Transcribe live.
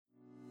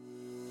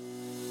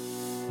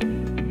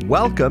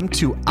Welcome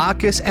to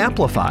AAHKS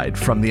Amplified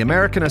from the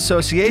American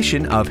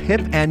Association of Hip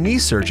and Knee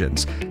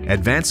Surgeons,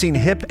 advancing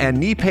hip and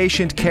knee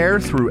patient care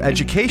through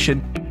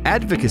education,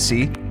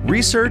 advocacy,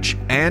 research,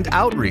 and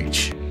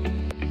outreach.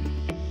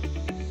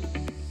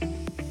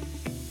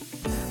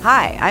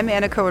 Hi, I'm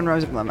Anna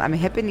Cohen-Rosenblum. I'm a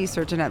hip and knee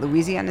surgeon at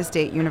Louisiana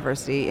State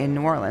University in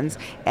New Orleans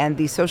and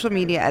the social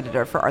media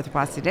editor for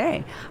Arthroplasty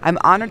Today. I'm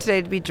honored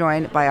today to be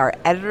joined by our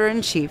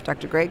editor-in-chief,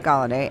 Dr. Greg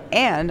Galladay,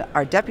 and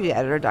our deputy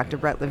editor, Dr.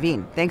 Brett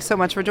Levine. Thanks so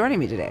much for joining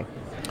me today.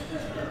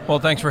 Well,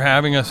 thanks for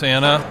having us,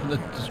 Anna.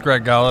 This is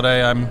Greg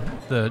Galladay. I'm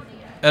the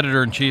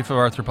editor-in-chief of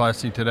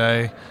Arthroplasty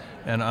Today,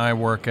 and I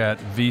work at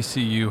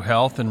VCU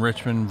Health in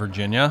Richmond,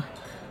 Virginia.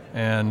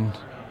 And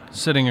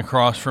sitting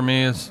across from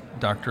me is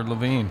Dr.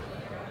 Levine.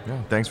 Yeah,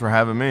 thanks for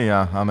having me.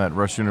 I'm at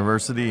Rush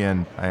University,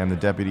 and I am the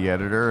deputy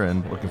editor,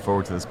 and looking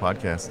forward to this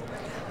podcast.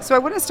 So I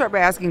want to start by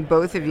asking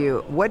both of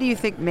you, what do you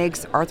think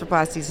makes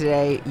Arthroplasty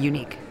Today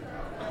unique?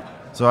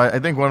 So I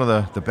think one of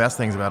the best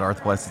things about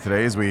Arthroplasty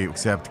Today is we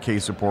accept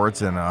case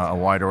reports and a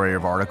wide array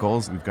of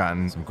articles. We've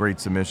gotten some great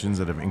submissions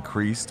that have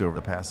increased over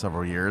the past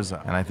several years,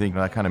 and I think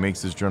that kind of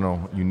makes this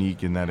journal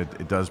unique in that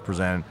it does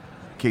present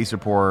case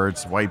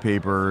reports, white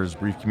papers,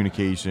 brief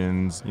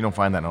communications. You don't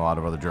find that in a lot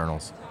of other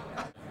journals.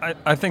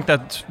 I think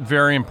that's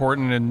very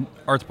important, and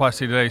Arthroplasty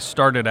Today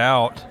started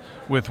out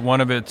with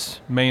one of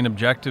its main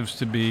objectives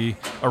to be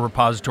a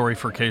repository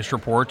for case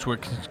reports,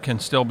 which can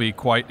still be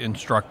quite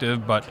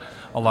instructive, but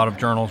a lot of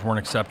journals weren't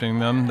accepting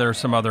them. There are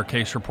some other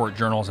case report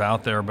journals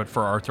out there, but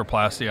for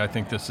arthroplasty, I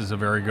think this is a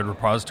very good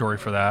repository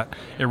for that.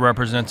 It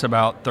represents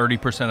about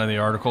 30% of the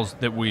articles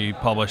that we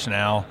publish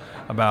now.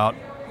 About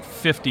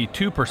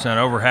 52%,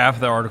 over half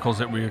of the articles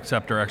that we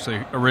accept are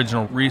actually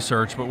original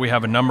research, but we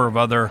have a number of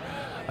other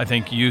I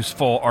think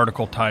useful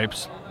article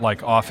types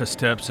like office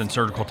tips and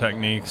surgical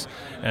techniques,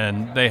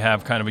 and they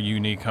have kind of a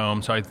unique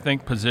home. So I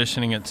think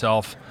positioning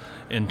itself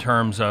in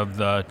terms of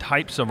the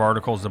types of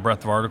articles, the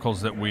breadth of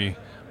articles that we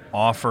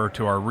offer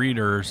to our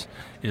readers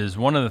is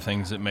one of the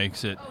things that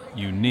makes it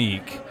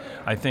unique.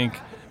 I think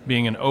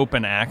being an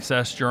open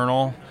access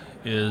journal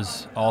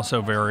is also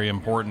very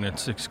important.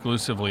 It's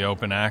exclusively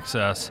open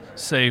access,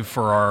 save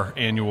for our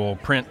annual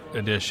print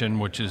edition,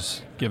 which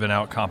is given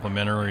out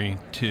complimentary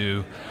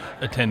to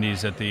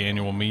attendees at the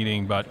annual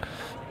meeting. But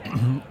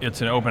it's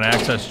an open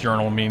access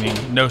journal, meaning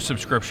no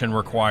subscription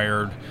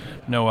required,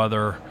 no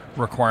other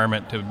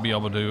requirement to be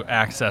able to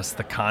access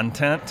the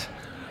content.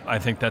 I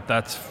think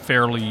that's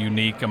fairly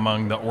unique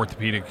among the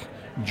orthopedic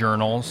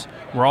journals.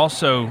 We're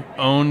also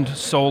owned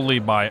solely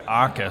by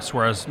AAHKS,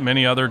 whereas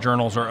many other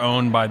journals are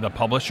owned by the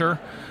publisher.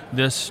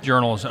 This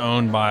journal is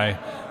owned by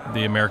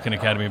the American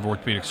Academy of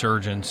Orthopedic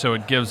Surgeons, so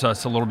it gives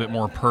us a little bit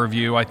more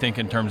purview, I think,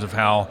 in terms of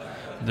how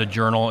the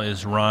journal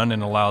is run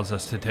and allows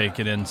us to take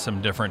it in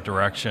some different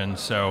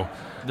directions. So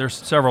there's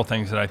several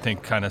things that I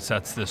think kind of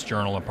sets this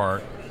journal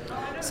apart.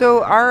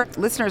 So our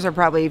listeners are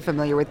probably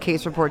familiar with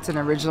case reports and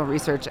original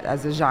research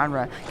as a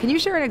genre. Can you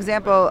share an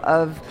example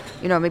of,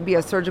 maybe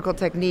a surgical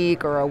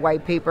technique or a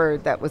white paper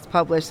that was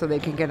published so they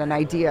can get an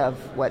idea of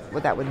what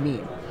that would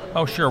mean?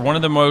 Oh, sure. One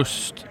of the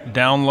most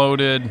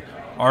downloaded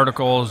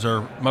articles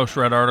or most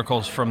read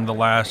articles from the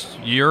last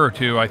year or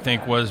two, I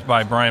think, was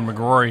by Brian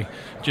McGrory,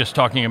 just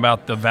talking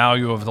about the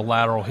value of the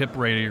lateral hip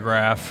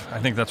radiograph. I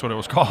think that's what it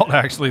was called,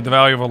 actually, the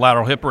value of a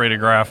lateral hip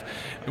radiograph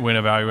when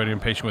evaluating a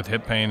patient with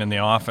hip pain in the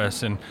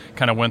office, and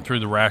kind of went through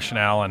the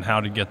rationale and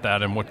how to get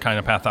that and what kind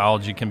of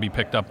pathology can be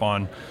picked up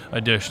on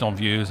additional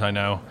views. I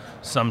know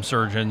some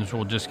surgeons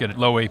will just get a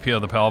low AP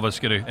of the pelvis,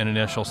 get an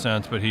initial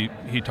sense, but he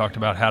talked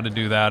about how to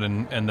do that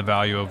and the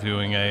value of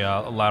doing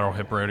a lateral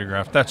hip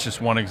radiograph. That's just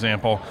one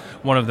example.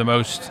 One of the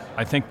most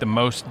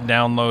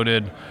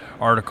downloaded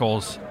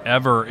articles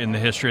ever in the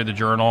history of the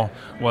journal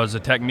was a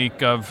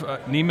technique of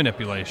knee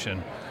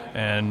manipulation,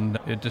 and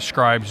it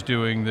describes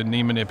doing the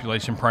knee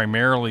manipulation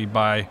primarily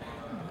by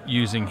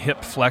using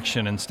hip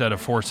flexion instead of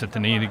force at the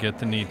knee to get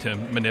the knee to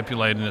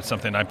manipulate, and it's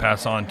something I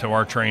pass on to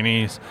our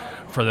trainees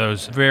for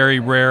those very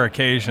rare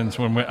occasions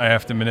when I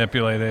have to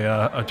manipulate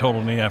a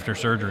total knee after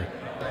surgery.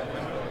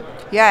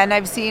 Yeah, and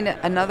I've seen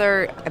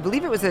another, I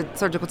believe it was a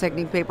surgical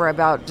technique paper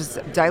about just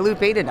dilute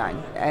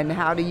betadine and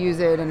how to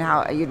use it and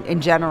how in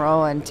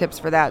general and tips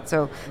for that.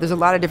 So there's a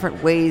lot of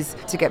different ways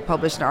to get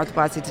published in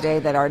Arthroplasty Today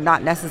that are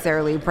not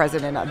necessarily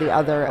present in the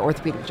other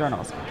orthopedic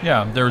journals.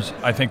 Yeah, there's,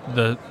 I think,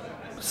 the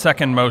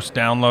second most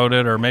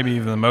downloaded, or maybe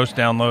even the most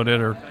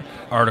downloaded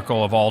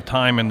article of all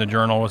time in the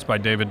journal was by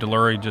David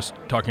Delury, just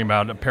talking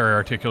about a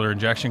periarticular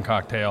injection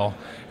cocktail,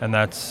 and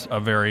that's a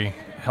very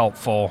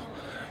helpful,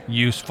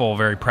 useful,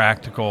 very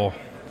practical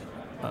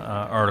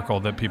article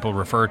that people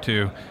refer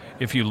to.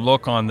 If you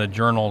look on the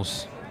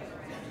journal's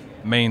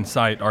main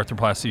site,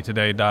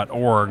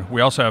 arthroplastytoday.org, we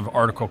also have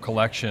article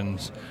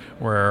collections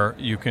where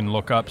you can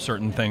look up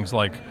certain things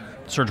like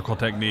surgical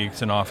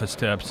techniques and office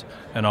tips,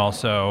 and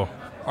also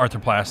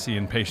arthroplasty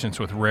in patients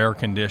with rare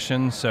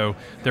conditions. So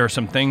there are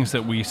some things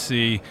that we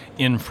see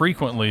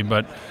infrequently,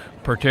 but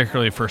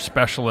particularly for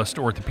specialist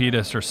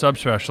orthopedists or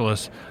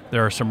subspecialists,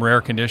 there are some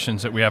rare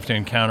conditions that we have to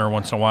encounter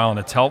once in a while, and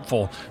it's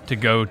helpful to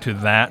go to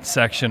that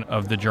section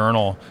of the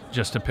journal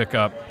just to pick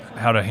up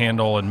how to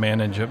handle and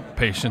manage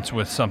patients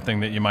with something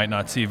that you might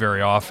not see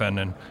very often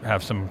and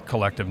have some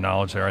collective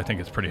knowledge there. I think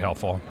it's pretty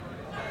helpful.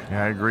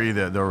 Yeah, I agree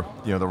that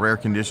the rare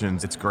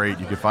conditions, it's great.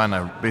 You can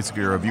find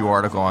basically a review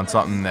article on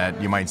something that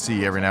you might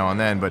see every now and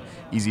then, but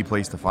easy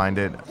place to find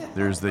it.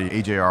 There's the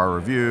AJR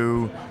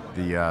review,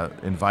 the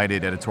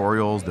invited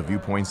editorials, the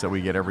viewpoints that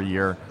we get every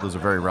year. Those are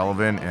very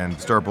relevant and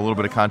stir up a little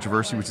bit of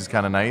controversy, which is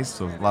kind of nice.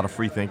 So a lot of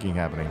free thinking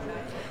happening.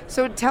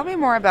 So tell me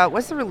more about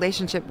what's the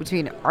relationship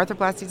between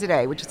Arthroplasty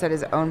Today, which you said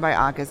is owned by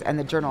AAHKS, and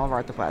the Journal of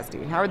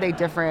Arthroplasty. How are they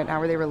different?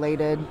 How are they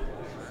related?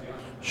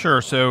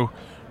 Sure. So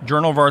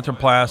Journal of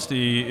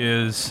Arthroplasty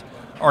is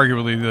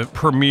arguably the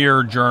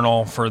premier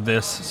journal for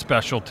this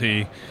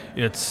specialty.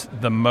 It's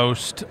the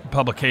most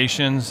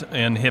publications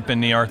in hip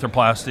and knee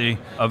arthroplasty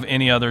of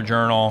any other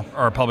journal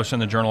are published in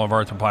the Journal of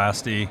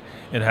Arthroplasty.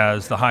 It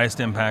has the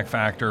highest impact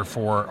factor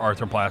for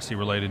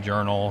arthroplasty-related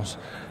journals,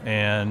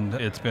 and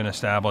it's been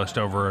established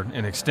over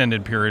an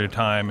extended period of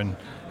time and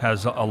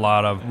has a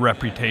lot of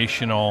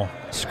reputational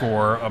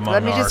score among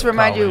our Let me just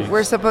remind colleagues. you,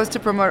 we're supposed to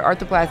promote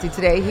Arthroplasty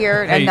Today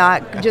here and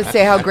not just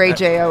say how great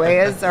JOA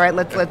is. All right,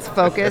 let's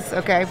focus.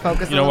 Okay,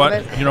 focus a little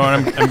bit. You know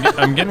what?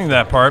 I'm getting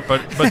that part,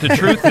 but the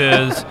truth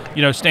is,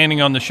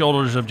 standing on the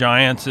shoulders of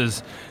giants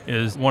is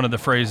one of the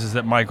phrases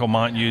that Michael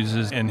Mont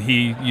uses, and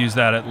he used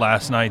that at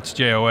last night's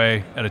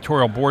JOA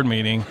editorial board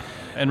meeting.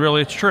 And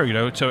really, it's true.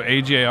 So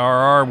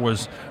AJRR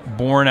was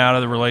born out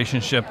of the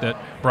relationship that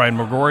Brian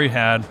McGrory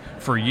had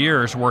for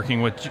years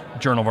working with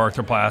Journal of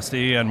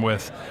Arthroplasty and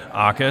with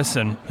AAHKS,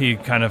 and he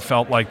kind of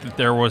felt like that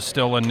there was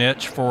still a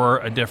niche for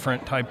a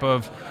different type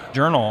of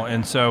journal.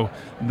 And so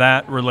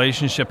that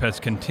relationship has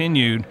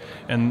continued,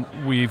 and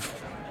we've,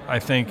 I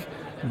think,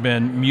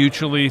 been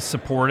mutually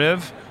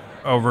supportive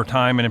over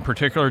time, and in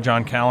particular,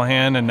 John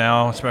Callahan, and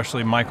now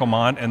especially Michael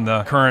Mont and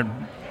the current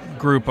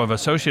group of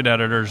associate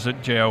editors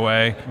at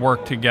JOA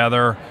work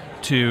together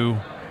to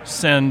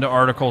send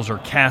articles or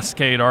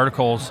cascade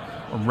articles,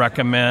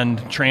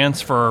 recommend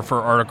transfer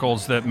for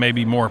articles that may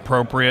be more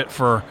appropriate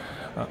for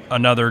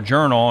another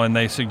journal, and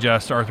they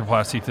suggest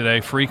Arthroplasty Today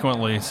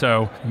frequently.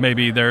 So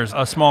maybe there's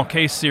a small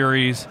case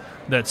series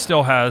that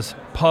still has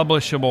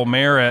publishable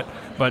merit,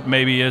 but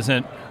maybe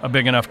isn't a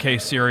big enough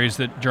case series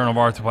that Journal of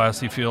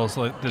Arthroplasty feels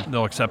like that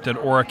they'll accept it,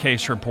 or a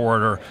case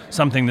report, or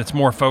something that's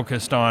more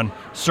focused on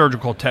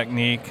surgical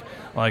technique,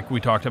 like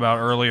we talked about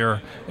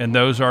earlier. And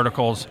those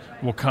articles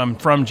will come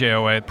from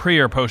JOA pre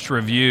or post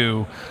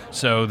review,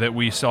 so that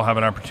we still have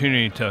an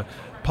opportunity to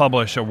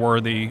publish a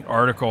worthy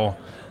article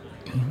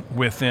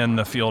within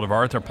the field of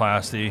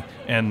arthroplasty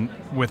and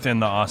within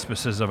the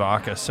auspices of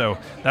AAHKS. So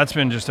that's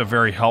been just a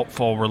very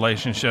helpful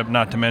relationship,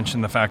 not to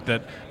mention the fact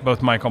that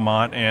both Michael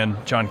Mont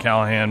and John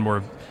Callahan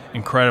were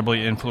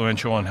incredibly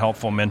influential and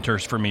helpful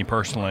mentors for me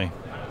personally.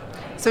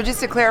 So just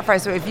to clarify,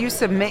 so if you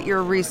submit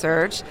your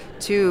research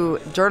to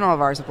Journal of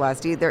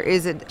Arthroplasty, there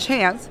is a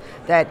chance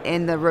that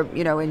in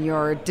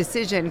your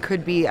decision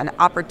could be an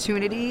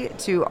opportunity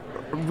to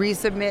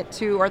resubmit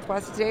to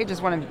Arthroplasty Today.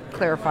 Just want to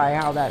clarify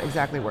how that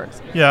exactly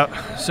works.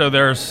 Yeah, so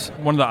there's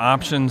one of the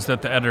options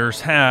that the editors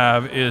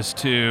have is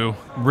to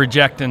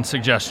reject and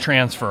suggest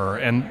transfer,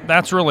 and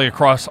that's really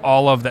across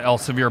all of the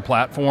Elsevier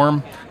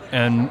platform.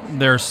 And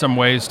there's some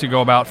ways to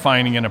go about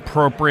finding an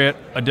appropriate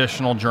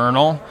additional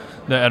journal.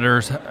 The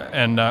editors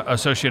and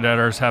associate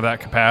editors have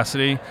that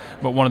capacity,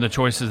 but one of the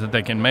choices that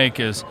they can make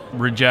is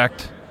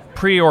reject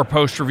pre or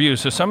post review.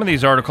 So some of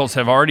these articles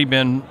have already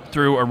been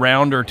through a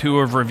round or two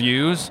of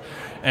reviews,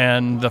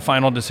 and the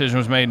final decision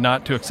was made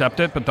not to accept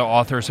it, but the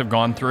authors have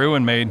gone through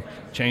and made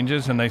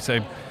changes, and they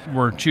say,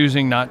 we're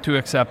choosing not to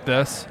accept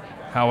this.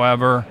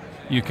 However,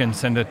 you can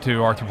send it to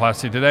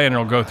Arthroplasty Today, and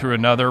it'll go through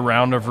another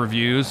round of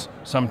reviews,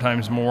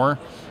 sometimes more.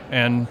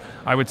 And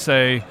I would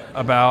say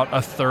about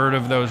a third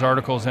of those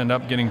articles end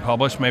up getting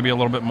published, maybe a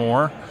little bit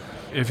more.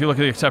 If you look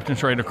at the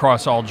acceptance rate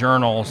across all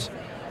journals,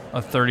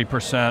 a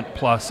 30%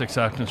 plus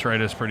acceptance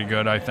rate is pretty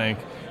good, I think.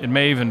 It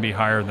may even be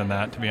higher than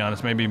that, to be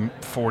honest, maybe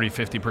 40,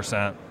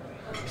 50%.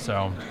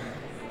 So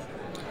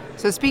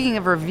speaking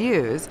of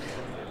reviews,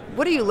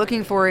 what are you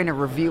looking for in a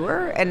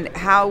reviewer, and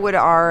how would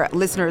our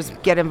listeners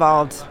get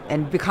involved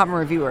and become a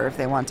reviewer if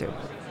they want to?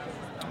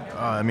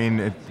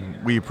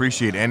 We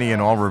appreciate any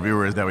and all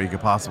reviewers that we could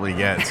possibly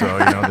get. So,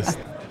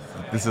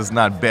 this is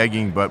not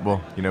begging, but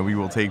we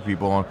will take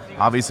people on.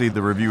 Obviously,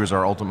 the reviewers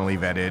are ultimately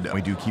vetted.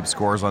 We do keep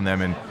scores on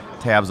them and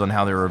tabs on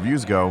how their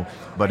reviews go.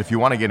 But if you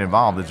want to get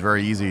involved, it's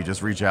very easy.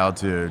 Just reach out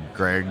to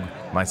Greg,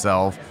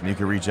 myself. And you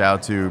can reach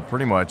out to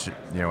pretty much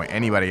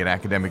anybody at an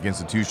academic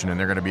institution, and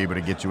they're going to be able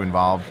to get you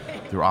involved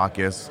through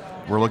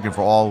AAHKS. We're looking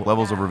for all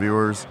levels of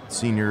reviewers: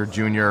 senior,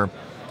 junior,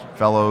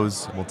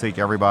 fellows. We'll take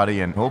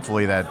everybody, and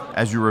hopefully that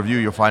as you review,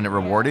 you'll find it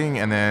rewarding.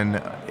 And then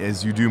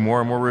as you do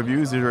more and more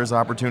reviews, there is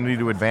opportunity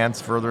to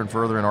advance further and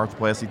further in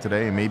Arthroplasty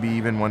Today, and maybe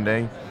even one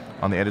day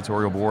on the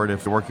editorial board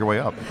if you work your way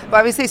up. But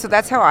obviously, so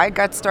that's how I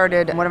got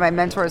started. One of my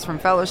mentors from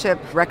Fellowship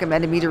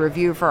recommended me to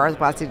review for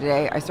Arthroplasty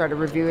Today. I started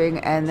reviewing,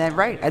 and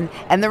then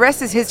and the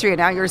rest is history. And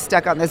now you're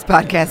stuck on this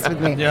podcast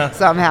with me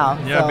somehow.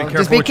 Yeah, so be careful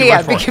just what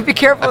you wish for. be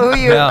careful who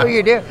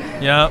you do.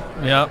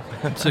 Yeah.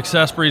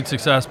 Success breeds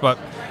success, but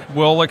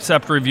we'll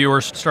accept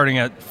reviewers starting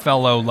at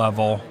fellow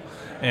level,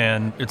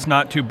 and it's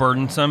not too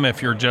burdensome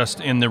if you're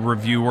just in the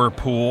reviewer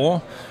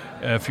pool.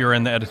 If you're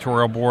in the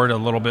editorial board, a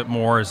little bit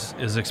more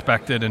is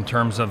expected in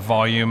terms of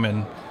volume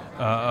and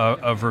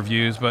of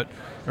reviews, but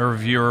a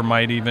reviewer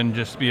might even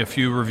just be a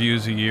few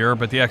reviews a year.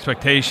 But the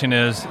expectation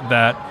is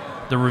that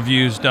the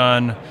review's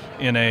done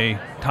in a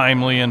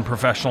timely and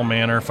professional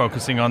manner,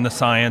 focusing on the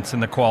science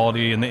and the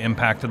quality and the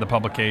impact of the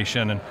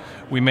publication. And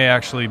we may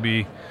actually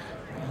be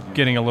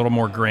getting a little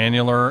more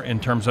granular in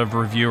terms of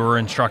reviewer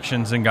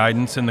instructions and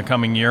guidance in the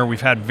coming year.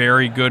 We've had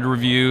very good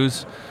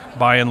reviews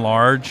by and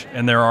large,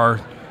 and there are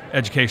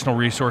educational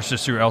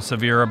resources through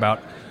Elsevier about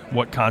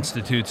what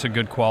constitutes a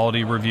good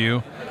quality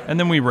review. And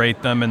then we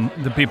rate them, and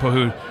the people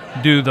who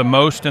do the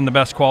most and the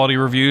best quality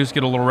reviews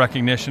get a little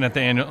recognition at the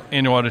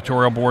annual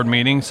editorial board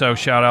meeting. So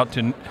shout out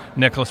to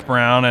Nicholas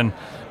Brown and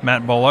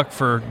Matt Bullock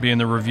for being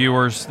the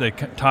reviewers. They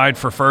tied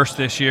for first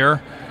this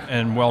year,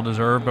 and well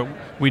deserved, but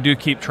we do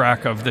keep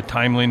track of the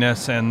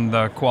timeliness and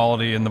the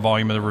quality and the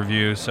volume of the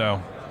reviews.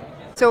 So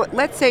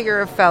let's say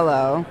you're a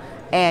fellow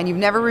and you've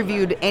never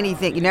reviewed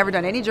anything, you've never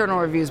done any journal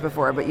reviews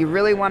before, but you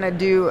really want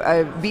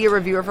to be a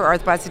reviewer for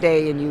Arthroplasty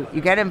Today, and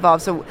you get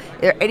involved. So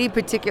any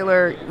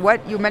particular,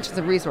 what you mentioned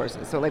some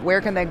resources, so like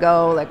where can they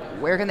go, like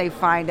where can they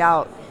find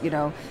out,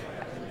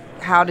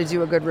 how to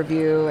do a good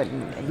review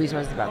and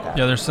resources about that?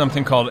 Yeah, there's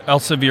something called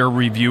Elsevier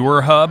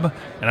Reviewer Hub,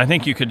 and I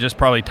think you could just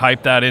probably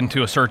type that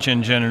into a search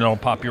engine and it'll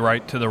pop you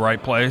right to the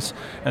right place,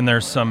 and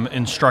there's some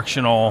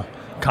instructional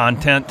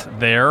content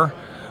there.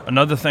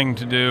 Another thing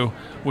to do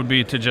would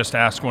be to just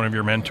ask one of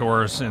your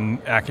mentors in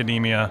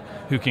academia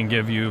who can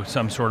give you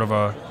some sort of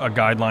a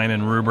guideline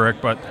and rubric,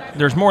 but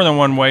there's more than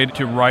one way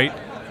to write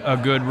a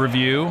good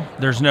review.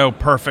 There's no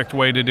perfect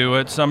way to do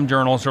it. Some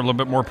journals are a little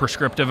bit more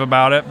prescriptive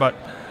about it, but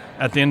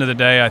at the end of the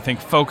day, I think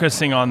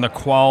focusing on the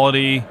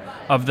quality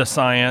of the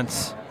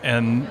science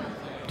and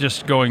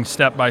just going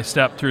step by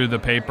step through the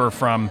paper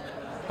from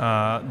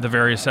the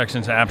various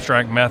sections,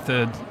 abstract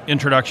method,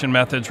 introduction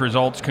methods,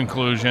 results,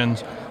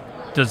 conclusions.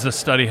 Does the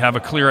study have a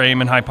clear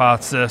aim and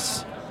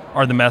hypothesis?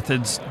 Are the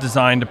methods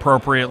designed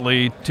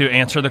appropriately to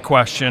answer the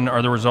question?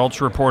 Are the results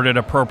reported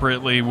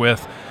appropriately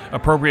with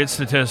appropriate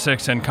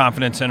statistics and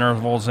confidence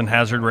intervals and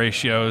hazard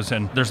ratios?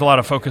 And there's a lot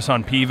of focus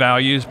on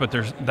p-values, but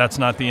that's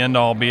not the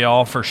end-all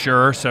be-all for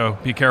sure. So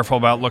be careful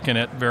about looking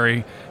at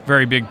very,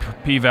 very big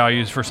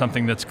p-values for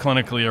something that's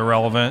clinically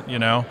irrelevant,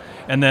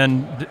 And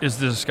then is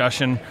the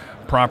discussion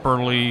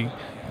properly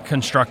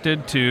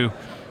constructed to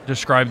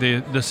describe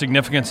the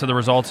significance of the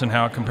results and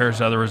how it compares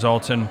to other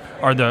results, and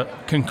are the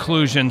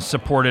conclusions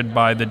supported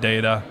by the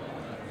data?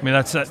 I mean,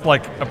 that's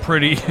like a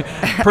pretty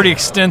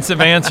extensive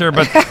answer,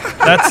 but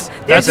that's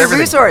a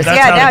resource. That's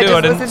how to do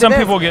it. And some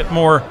people get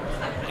more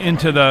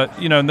into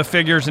the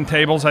figures and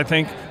tables. I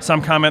think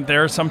some comment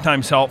there is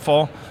sometimes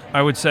helpful.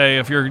 I would say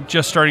if you're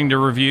just starting to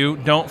review,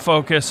 don't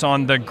focus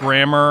on the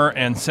grammar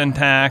and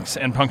syntax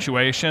and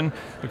punctuation,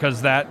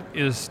 because that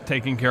is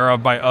taken care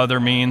of by other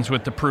means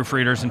with the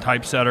proofreaders and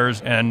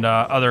typesetters, and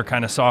other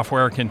kind of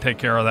software can take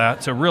care of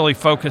that. So really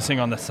focusing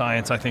on the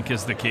science, I think,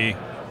 is the key.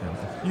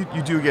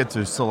 You do get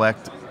to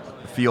select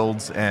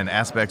fields and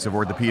aspects of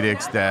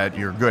orthopedics that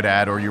you're good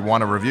at or you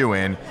want to review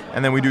in,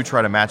 and then we do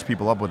try to match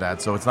people up with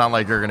that. So it's not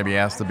like you're going to be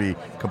asked to be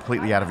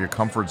completely out of your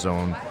comfort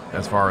zone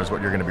as far as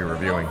what you're going to be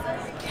reviewing.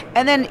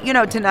 And then,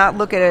 to not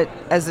look at it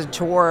as a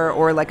chore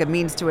or like a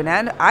means to an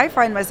end. I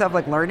find myself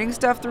like learning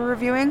stuff through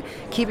reviewing,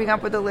 keeping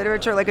up with the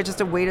literature, like it's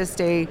just a way to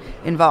stay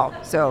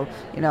involved. So,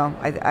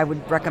 I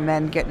would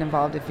recommend getting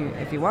involved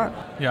if you want.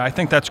 Yeah, I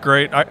think that's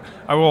great.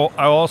 I'll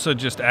also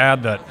just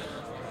add that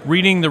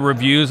reading the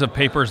reviews of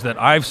papers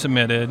that I've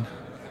submitted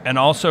and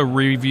also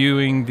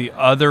reviewing the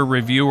other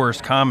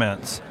reviewers'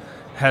 comments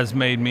has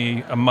made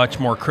me a much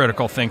more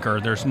critical thinker.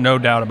 There's no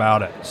doubt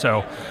about it.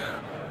 So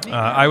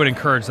I would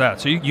encourage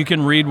that. So you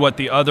can read what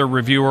the other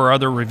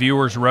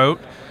reviewers wrote,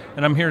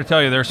 and I'm here to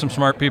tell you there's some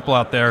smart people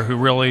out there who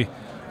really,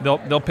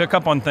 they'll pick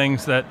up on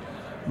things that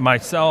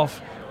myself,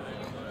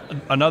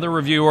 another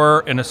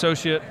reviewer, an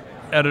associate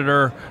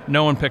editor,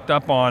 no one picked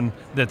up on,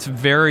 that's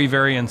very,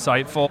 very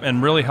insightful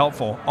and really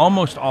helpful.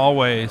 Almost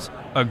always,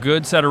 a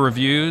good set of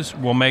reviews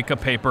will make a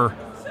paper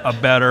a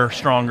better,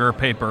 stronger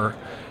paper.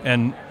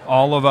 And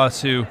all of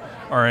us who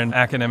are in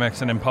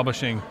academics and in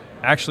publishing,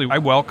 actually, I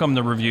welcome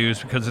the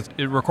reviews because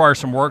it requires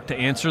some work to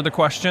answer the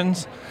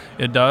questions.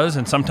 It does,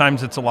 and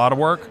sometimes it's a lot of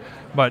work,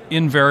 but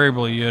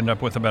invariably you end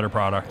up with a better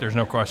product. There's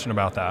no question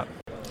about that.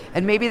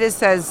 And maybe this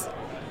says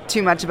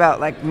too much about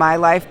like my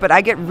life, but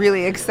I get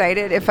really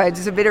excited if I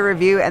submit a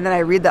review and then I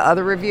read the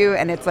other review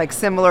and it's like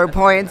similar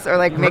points or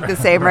like make the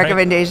same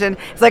recommendation.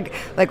 It's like,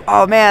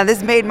 oh man,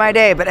 this made my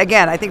day. But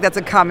again, I think that's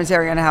a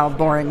commentary on how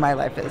boring my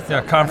life is.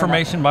 Yeah,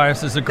 confirmation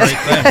bias is a great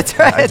thing. That's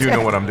right. I do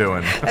know what I'm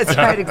doing. That's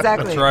right,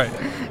 exactly. That's right.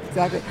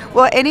 Exactly.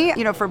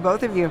 Well, for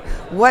both of you,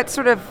 what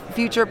sort of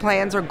future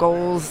plans or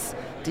goals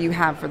do you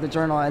have for the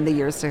journal in the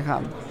years to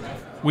come?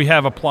 We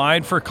have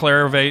applied for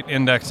Clarivate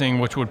indexing,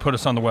 which would put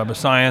us on the Web of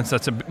Science.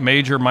 That's a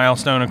major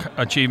milestone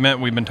achievement.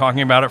 We've been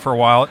talking about it for a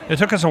while. It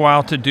took us a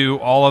while to do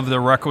all of the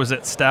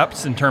requisite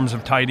steps in terms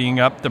of tidying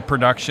up the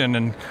production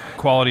and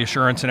quality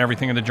assurance and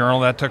everything in the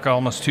journal. That took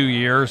almost 2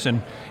 years,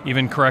 and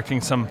even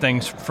correcting some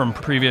things from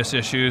previous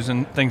issues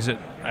and things that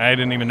I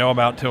didn't even know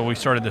about till we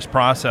started this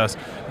process.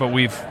 But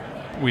we've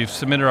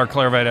submitted our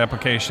Clarivate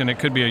application. It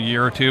could be a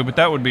year or two, but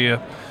that would be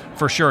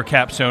for sure a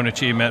capstone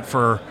achievement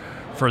for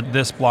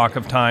this block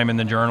of time in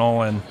the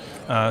journal, and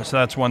so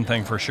that's one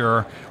thing for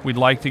sure. We'd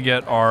like to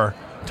get our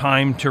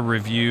time to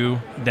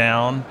review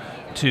down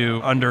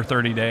to under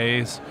 30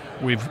 days.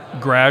 We've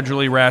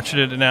gradually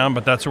ratcheted it down,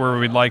 but that's where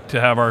we'd like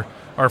to have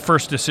our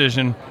first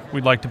decision.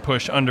 We'd like to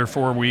push under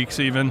 4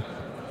 weeks even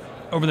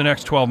over the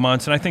next 12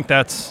 months, and I think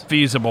that's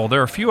feasible.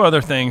 There are a few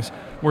other things.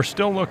 We're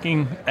still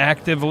looking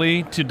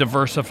actively to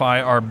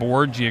diversify our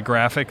board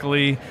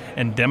geographically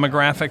and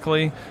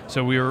demographically,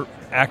 so we're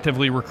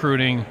actively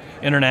recruiting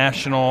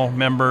international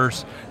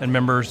members and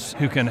members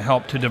who can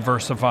help to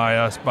diversify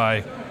us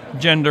by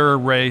gender,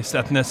 race,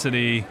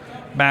 ethnicity,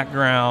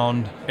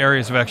 background,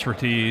 areas of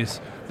expertise.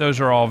 Those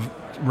are all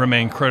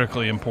remain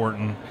critically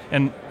important.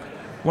 And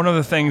one of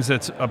the things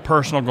that's a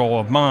personal goal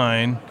of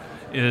mine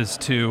is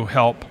to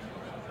help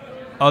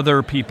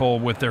other people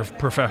with their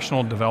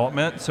professional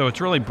development. So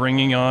it's really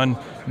bringing on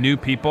new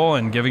people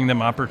and giving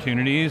them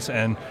opportunities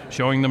and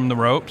showing them the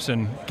ropes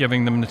and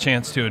giving them the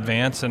chance to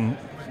advance. And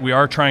we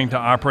are trying to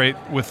operate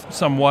with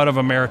somewhat of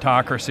a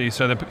meritocracy,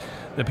 so that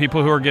the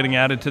people who are getting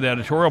added to the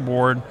editorial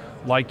board,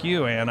 like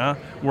you, Anna,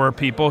 were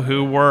people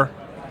who were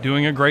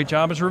doing a great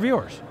job as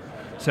reviewers.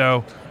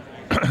 So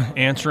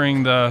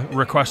answering the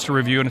request to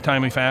review in a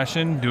timely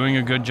fashion, doing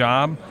a good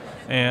job,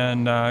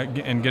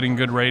 and getting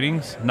good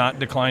ratings, not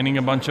declining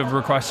a bunch of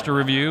requests to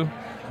review,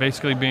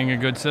 basically being a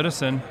good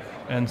citizen.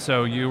 And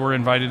so you were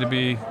invited to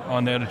be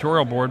on the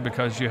editorial board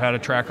because you had a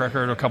track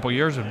record a couple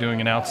years of doing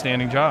an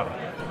outstanding job.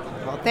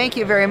 Well, thank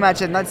you very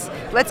much, and let's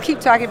keep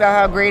talking about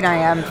how great I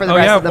am for the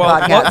rest of the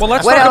podcast. Well,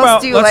 let's what talk else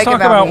about do you like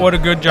about me? what a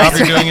good job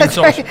you're doing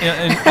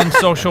in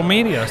social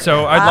media.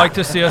 So I'd like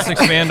to see us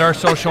expand our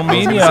social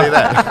media. I was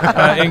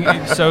gonna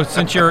say that. So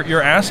since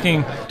you're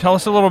asking, tell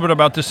us a little bit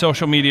about the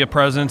social media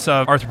presence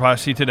of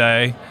Arthroplasty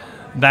Today.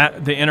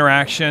 That the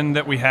interaction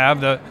that we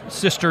have, the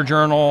sister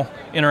journal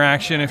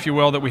interaction, if you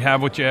will, that we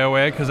have with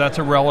JOA, because that's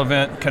a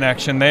relevant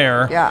connection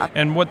there. Yeah.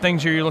 And what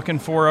things are you looking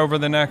for over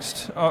the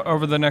next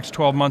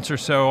 12 months or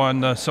so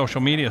on the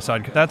social media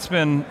side? That's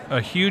been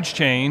a huge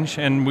change,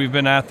 and we've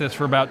been at this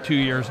for about 2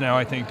 years now,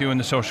 I think, doing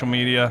the social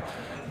media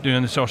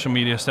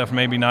stuff,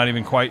 maybe not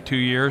even quite 2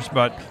 years,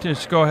 but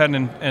just go ahead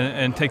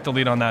and take the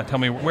lead on that. Tell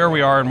me where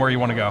we are and where you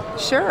want to go.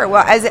 Sure.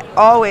 Well, as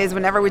always,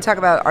 whenever we talk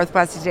about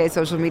Arthroplasty Today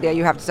social media,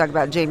 you have to talk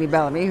about Jamie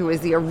Bellamy, who is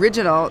the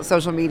original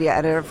social media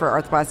editor for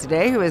Arthroplasty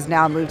Today, who has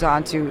now moved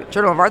on to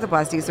Journal of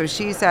Arthroplasty. So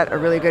she set a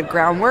really good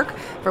groundwork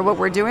for what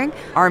we're doing.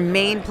 Our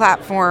main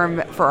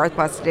platform for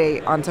Arthroplasty Today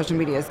on social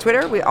media is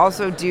Twitter. We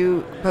also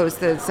do post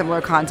the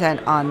similar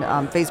content on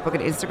Facebook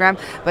and Instagram,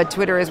 but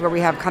Twitter is where we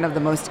have kind of the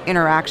most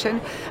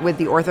interaction with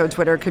the Ortho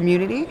Twitter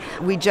community.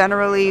 We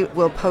generally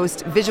will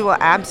post visual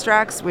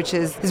abstracts, which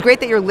is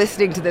great that you're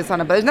listening to this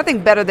but there's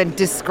nothing better than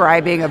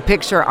describing a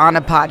picture on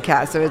a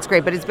podcast, so it's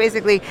great. But it's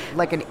basically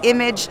like an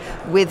image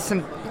with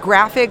some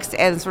graphics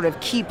and sort of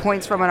key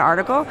points from an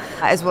article,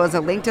 as well as a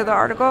link to the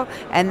article,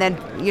 and then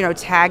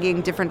tagging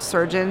different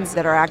surgeons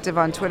that are active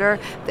on Twitter,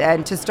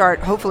 and to start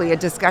hopefully a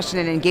discussion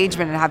and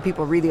engagement and have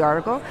people read the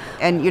article,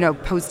 and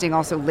posting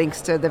also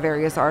links to the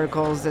various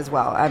articles as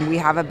well. We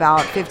have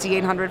about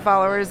 5,800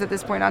 followers at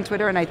this point on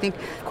Twitter, and I think,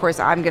 of course,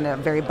 I'm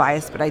very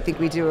biased, but I think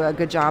we do a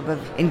good job of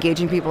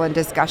engaging people in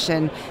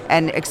discussion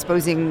and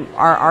exposing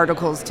our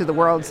articles to the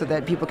world so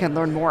that people can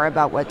learn more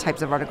about what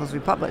types of articles we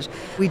publish.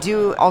 We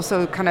do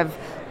also kind of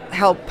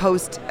help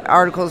post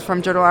articles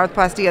from Journal of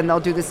Arthroplasty, and they'll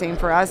do the same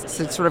for us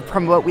to sort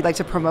of we like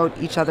to promote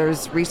each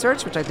other's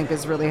research, which I think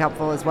is really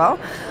helpful as well.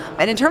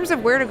 And in terms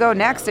of where to go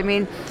next,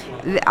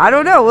 I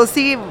don't know. We'll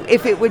see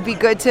if it would be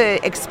good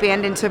to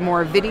expand into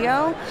more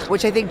video,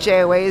 which I think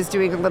JOA is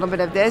doing a little bit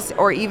of this,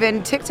 or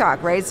even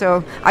TikTok, right?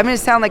 So I'm going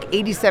to sound like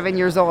 87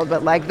 years old,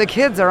 but like the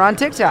kids are on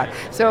TikTok.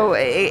 So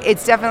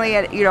it's definitely,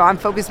 I'm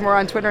focused more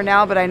on Twitter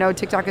now, but I know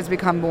TikTok has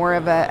become more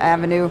of an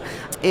avenue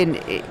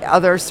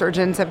other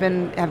surgeons have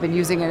been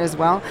using it as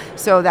well.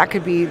 So that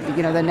could be,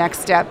 the next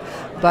step.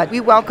 But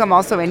we welcome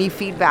also any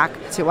feedback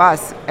to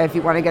us if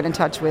you want to get in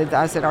touch with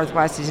us at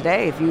Arthroplasty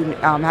Today. If you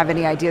have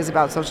any ideas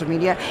about social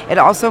media, it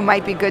also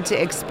might be good to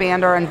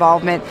expand our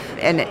involvement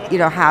and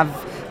have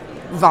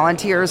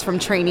volunteers from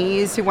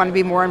trainees who want to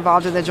be more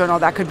involved in the journal,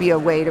 that could be a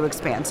way to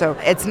expand. So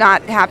it's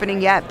not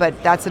happening yet,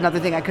 but that's another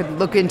thing I could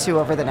look into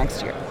over the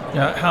next year.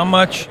 Yeah, how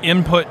much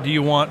input do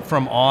you want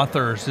from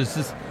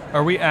authors?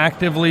 Are we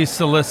actively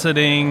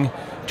soliciting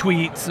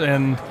tweets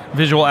and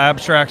visual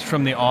abstracts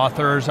from the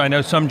authors? I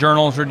know some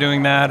journals are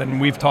doing that,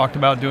 and we've talked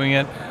about doing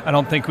it. I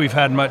don't think we've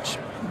had much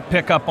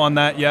pick up on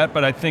that yet,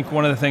 but I think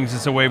one of the things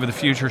is a wave of the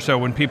future. So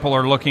when people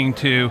are looking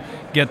to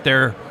get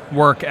their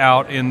work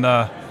out in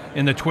the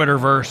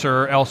Twitterverse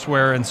or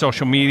elsewhere in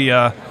social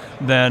media,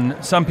 then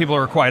some people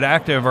who are quite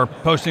active are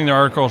posting their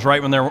articles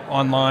right when they're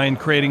online,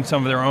 creating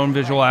some of their own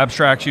visual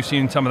abstracts. You've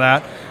seen some of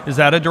that. Is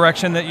that a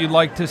direction that you'd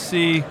like to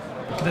see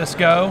this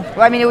go?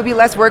 Well, I mean, it would be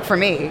less work for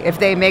me if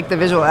they make the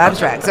visual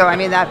abstract. So, I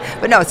mean,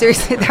 but no,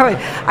 seriously,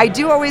 I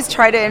do always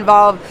try to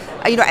involve,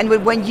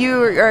 and when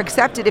you are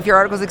accepted, if your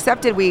article is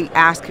accepted, we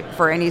ask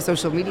for any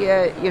social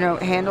media,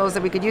 handles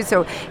that we could use.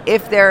 So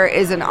if there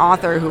is an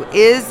author who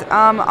is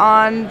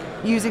on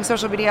using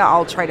social media,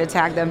 I'll try to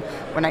tag them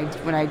when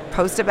I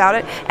post about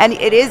it. And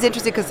it is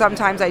interesting because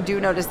sometimes I do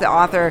notice the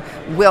author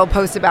will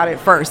post about it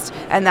first,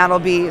 and that'll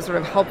be sort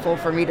of helpful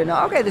for me to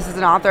know, okay, this is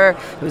an author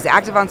who's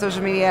active on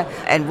social media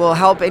and will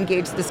help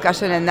engage the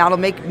discussion, and that'll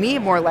make me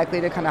more likely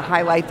to kind of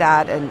highlight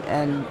that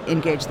and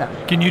engage them.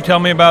 Can you tell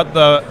me about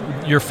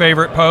your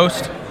favorite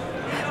post?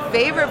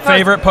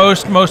 Favorite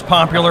post, most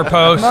popular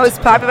post.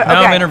 Most popular.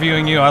 Now okay. I'm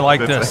interviewing you. I like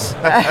this.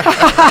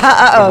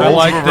 I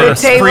like this.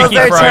 The tables Freaky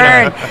are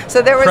Friday. turned.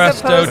 So there was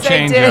Presto a post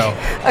I did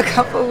changeo. a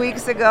couple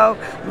weeks ago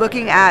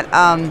looking at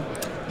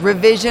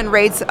revision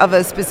rates of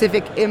a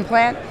specific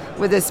implant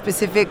with a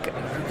specific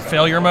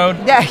failure mode?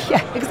 Yeah,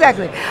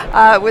 exactly.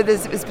 With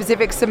a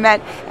specific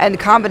cement and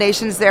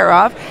combinations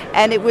thereof.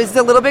 And it was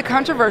a little bit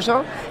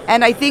controversial.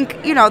 And I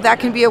think, that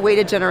can be a way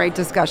to generate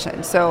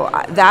discussion. So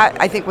that,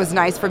 I think, was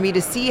nice for me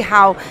to see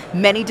how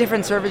many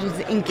different surgeons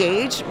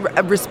engage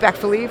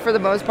respectfully for the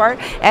most part.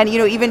 And,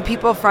 even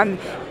people from...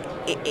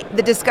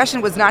 the discussion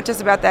was not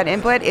just about that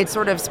implant. It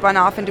sort of spun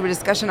off into a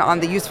discussion on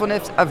the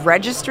usefulness of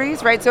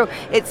registries, right? So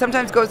it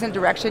sometimes goes in a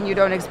direction you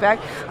don't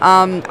expect.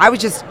 I was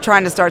just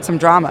trying to start some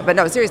drama. But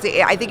no,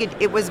 seriously, I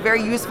think it was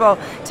very useful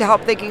to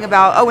help thinking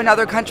about, in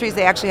other countries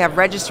they actually have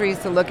registries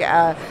to look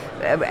at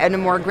a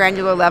more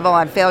granular level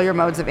on failure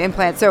modes of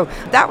implants. So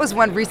that was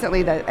one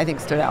recently that I think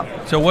stood out.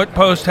 So what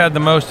post had the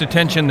most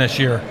attention this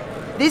year?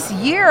 This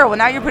year? Well,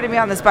 now you're putting me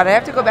on the spot. I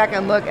have to go back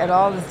and look at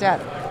all the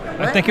stats.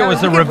 I think it was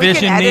the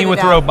revision knee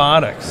with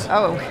robotics.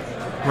 Oh.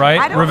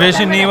 Right?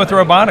 Revision knee with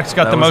robotics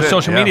got the most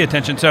social media yeah.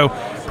 attention. So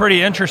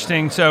pretty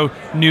interesting. So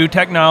new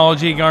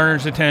technology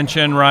garners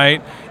attention,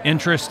 right?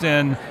 Interest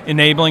in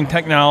enabling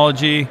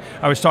technology.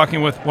 I was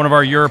talking with one of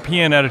our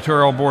European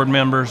editorial board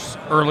members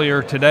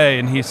earlier today,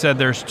 and he said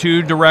there's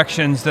two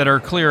directions that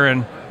are clear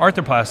in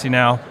arthroplasty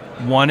now.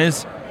 One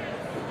is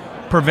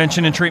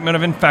prevention and treatment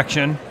of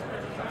infection.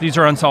 These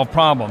are unsolved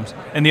problems.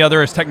 And the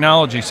other is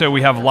technology. So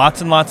we have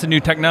lots and lots of new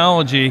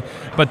technology,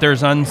 but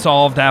there's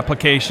unsolved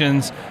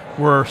applications.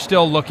 We're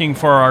still looking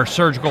for our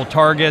surgical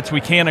targets. We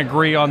can't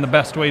agree on the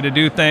best way to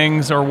do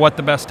things or what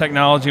the best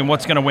technology and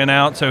what's going to win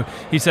out. So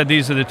he said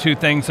these are the two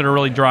things that are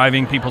really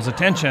driving people's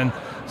attention.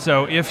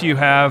 So if you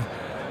have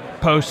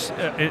posts,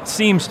 it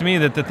seems to me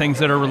that the things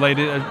that are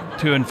related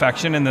to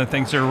infection and the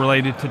things that are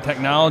related to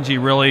technology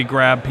really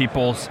grab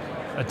people's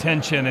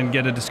attention and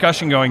get a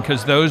discussion going,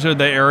 because those are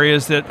the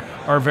areas that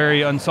are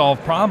very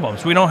unsolved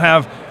problems. We don't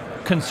have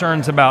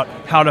concerns about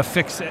how to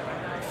fix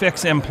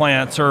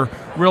implants or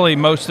really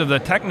most of the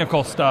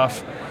technical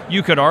stuff.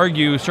 You could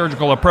argue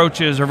surgical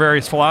approaches or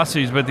various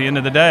philosophies, but at the end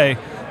of the day,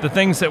 the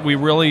things that we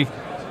really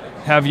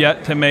have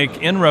yet to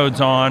make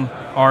inroads on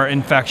are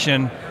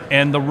infection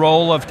and the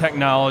role of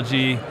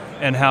technology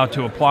and how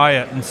to apply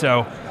it. And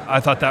so I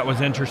thought that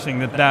was interesting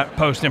that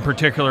post in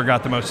particular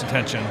got the most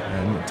attention.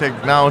 And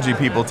technology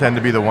people tend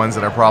to be the ones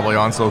that are probably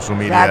on social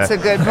media. That's a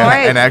good point.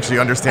 And actually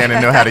understand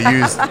and know how to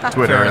use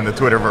Twitter and the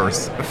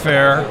Twitterverse.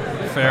 Fair.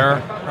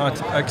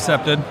 It's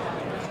accepted.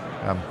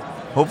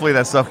 Hopefully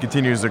that stuff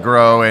continues to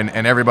grow and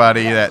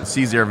everybody that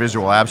sees their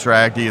visual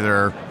abstract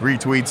either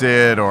retweets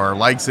it or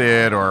likes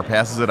it or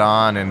passes it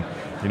on. And,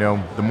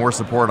 the more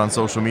support on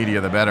social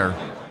media, the better.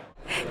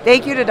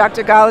 Thank you to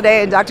Dr.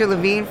 Galladay and Dr.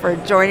 Levine for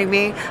joining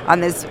me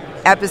on this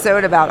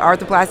episode about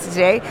arthroplasty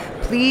today.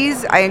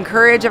 Please, I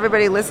encourage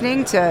everybody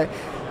listening to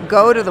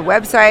go to the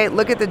website,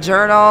 look at the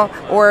journal,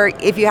 or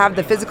if you have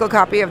the physical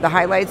copy of the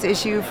highlights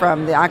issue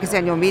from the AAHKS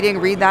annual meeting,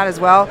 read that as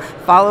well.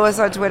 Follow us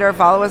on Twitter,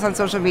 follow us on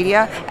social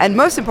media, and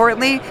most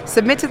importantly,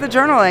 submit to the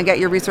journal and get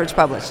your research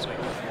published.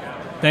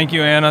 Thank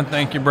you, Anna.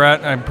 Thank you,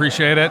 Brett. I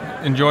appreciate it.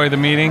 Enjoy the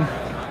meeting.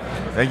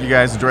 Thank you,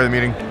 guys. Enjoy the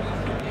meeting.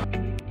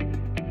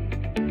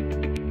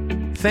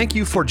 Thank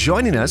you for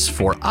joining us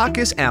for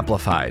AAHKS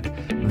Amplified.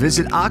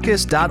 Visit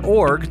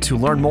AAHKS.org to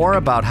learn more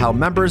about how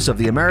members of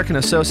the American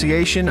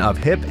Association of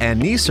Hip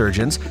and Knee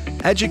Surgeons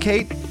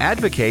educate,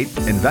 advocate,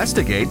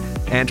 investigate,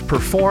 and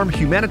perform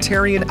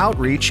humanitarian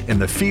outreach in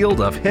the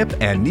field of hip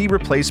and knee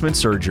replacement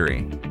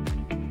surgery.